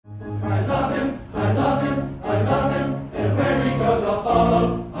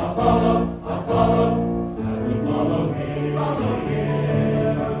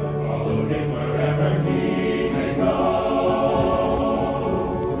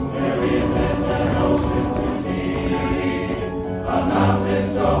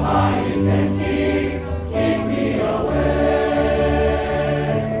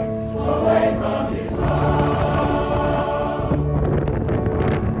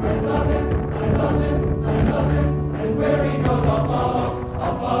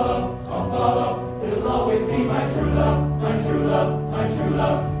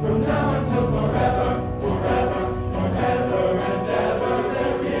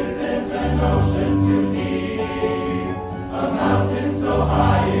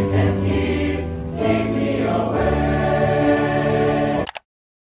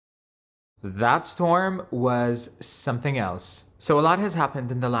That storm was something else. So a lot has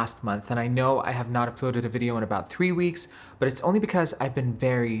happened in the last month, and I know I have not uploaded a video in about 3 weeks, but it's only because I've been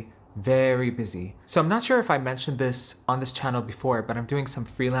very busy. So I'm not sure if I mentioned this on this channel before, but I'm doing some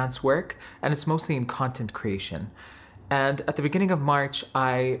freelance work, and it's mostly in content creation. And at the beginning of March,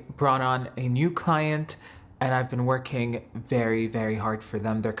 I brought on a new client, and I've been working very hard for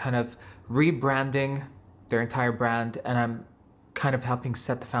them. They're kind of rebranding their entire brand, and I'm kind of helping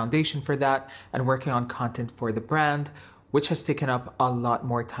set the foundation for that and working on content for the brand, which has taken up a lot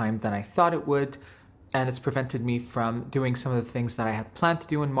more time than I thought it would. And it's prevented me from doing some of the things that I had planned to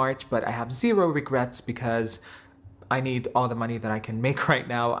do in March, but I have zero regrets because I need all the money that I can make right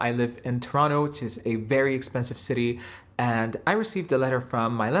now. I live in Toronto, which is a very expensive city, and I received a letter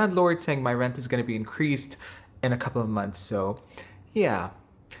from my landlord saying my rent is going to be increased in a couple of months. So yeah,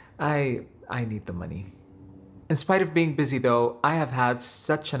 I need the money. In spite of being busy though, I have had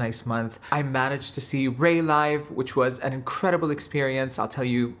such a nice month. I managed to see RAYE live, which was an incredible experience. I'll tell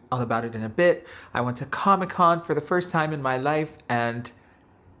you all about it in a bit. I went to Comic-Con for the first time in my life, and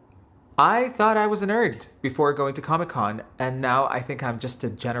I thought I was a nerd before going to Comic-Con, and now I think I'm just a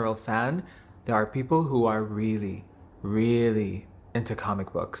general fan. There are people who are really into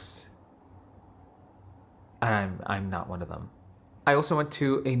comic books, and I'm not one of them. I also went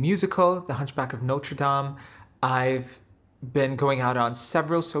to a musical, The Hunchback of Notre Dame. I've been going out on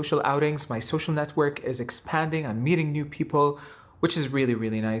several social outings. My social network is expanding. I'm meeting new people, which is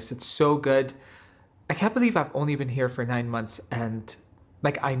really nice. It's so good. I can't believe I've only been here for 9 months, and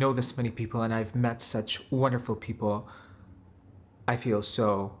like I know this many people, and I've met such wonderful people. I feel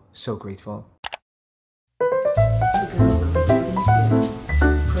so grateful.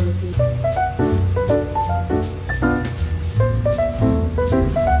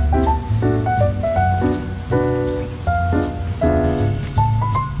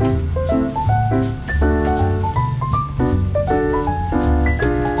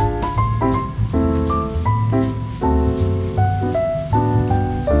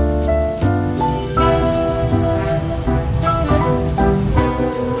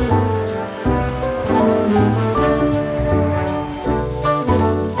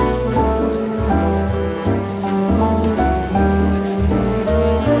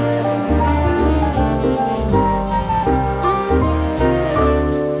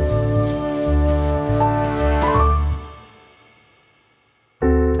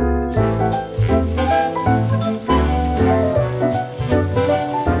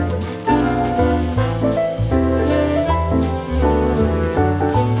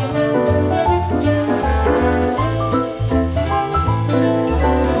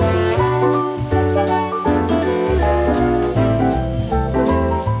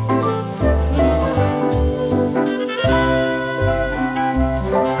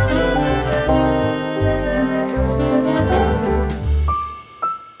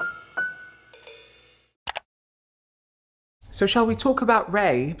 So shall we talk about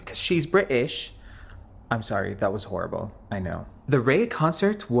RAYE, because she's British? I'm sorry, that was horrible, I know. The RAYE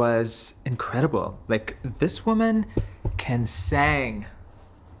concert was incredible. Like, this woman can sing.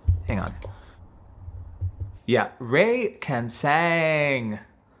 Hang on. Yeah, RAYE can sing.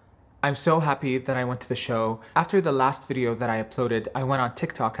 I'm so happy that I went to the show. After the last video that I uploaded, I went on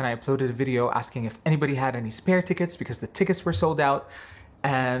TikTok and I uploaded a video asking if anybody had any spare tickets because the tickets were sold out.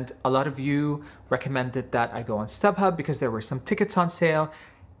 And a lot of you recommended that I go on StubHub because there were some tickets on sale,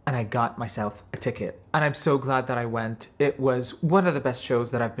 and I got myself a ticket. And I'm so glad that I went. It was one of the best shows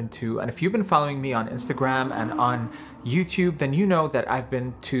that I've been to. And if you've been following me on Instagram and on YouTube, then you know that I've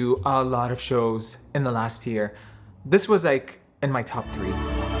been to a lot of shows in the last year. This was like in my top 3.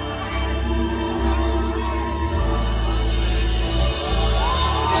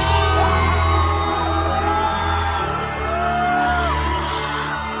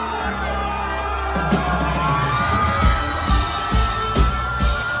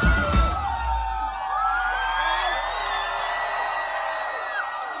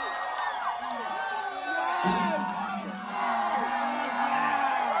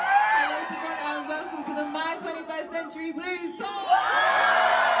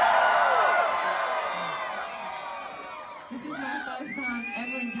 This is my first time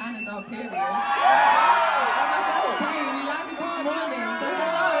ever in Canada, period. On my first day, we landed this morning, so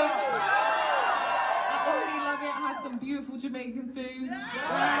hello. I already love it. I had some beautiful Jamaican food. And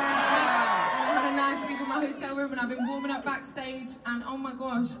I had a nice sleep in my hotel room, and I've been warming up backstage. And oh my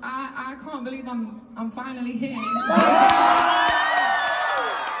gosh, I can't believe I'm finally here.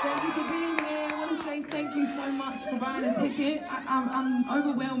 Thank you for being here. I want to say thank you so much for buying a ticket. I'm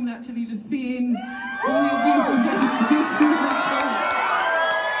overwhelmed actually just seeing all your beautiful faces.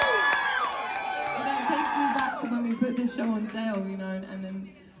 when we put this show on sale, you know, and then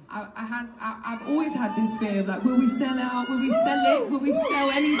I've always had this fear of like, will we sell out? Will we sell it? Will we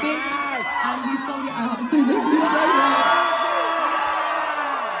sell anything? And we sold it out, so thank you so much.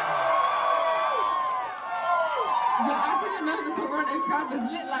 Yeah, I didn't know the Toronto crowd was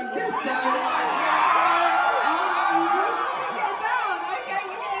lit like this though.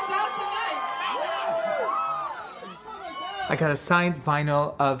 I got a signed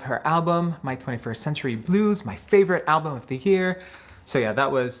vinyl of her album, My 21st Century Blues, my favorite album of the year. So yeah, that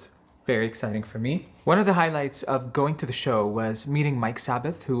was very exciting for me. One of the highlights of going to the show was meeting Mike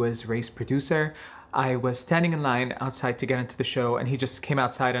Sabath, who is RAYE's producer. I was standing in line outside to get into the show and he just came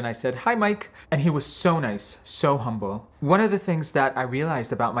outside and I said, "Hi, Mike." And he was so nice, so humble. One of the things that I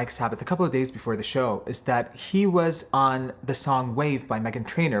realized about Mike Sabath a couple of days before the show is that he was on the song Wave by Meghan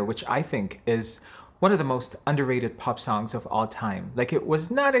Trainor, which I think is one of the most underrated pop songs of all time. Like, it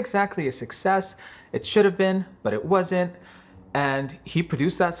was not exactly a success. It should have been, but it wasn't. And he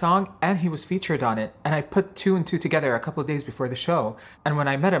produced that song and he was featured on it. And I put two and two together a couple of days before the show. And when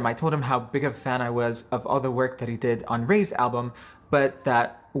I met him, I told him how big of a fan I was of all the work that he did on RAYE's album, but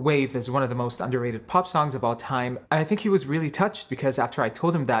that Wave is one of the most underrated pop songs of all time. And I think he was really touched because after I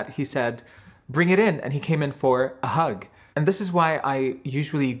told him that, he said, "Bring it in." And he came in for a hug. And this is why I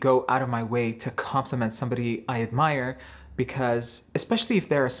usually go out of my way to compliment somebody I admire, because especially if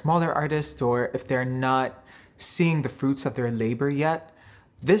they're a smaller artist or if they're not seeing the fruits of their labor yet,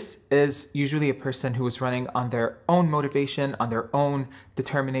 this is usually a person who is running on their own motivation, on their own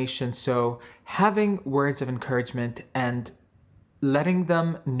determination. So having words of encouragement and letting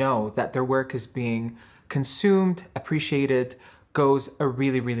them know that their work is being consumed, appreciated, goes a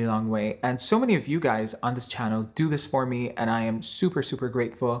really, really long way. And so many of you guys on this channel do this for me, and I am super, super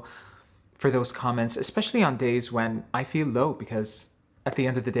grateful for those comments, especially on days when I feel low, because at the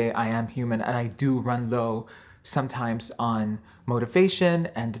end of the day, I am human and I do run low sometimes on motivation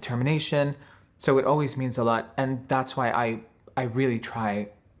and determination. So it always means a lot. And that's why I really try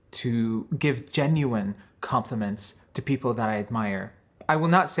to give genuine compliments to people that I admire. I will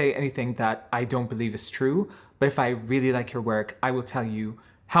not say anything that I don't believe is true, but if I really like your work, I will tell you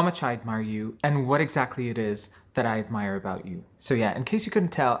how much I admire you and what exactly it is that I admire about you. So yeah, in case you couldn't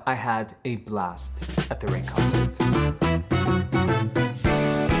tell, I had a blast at the RAYE concert.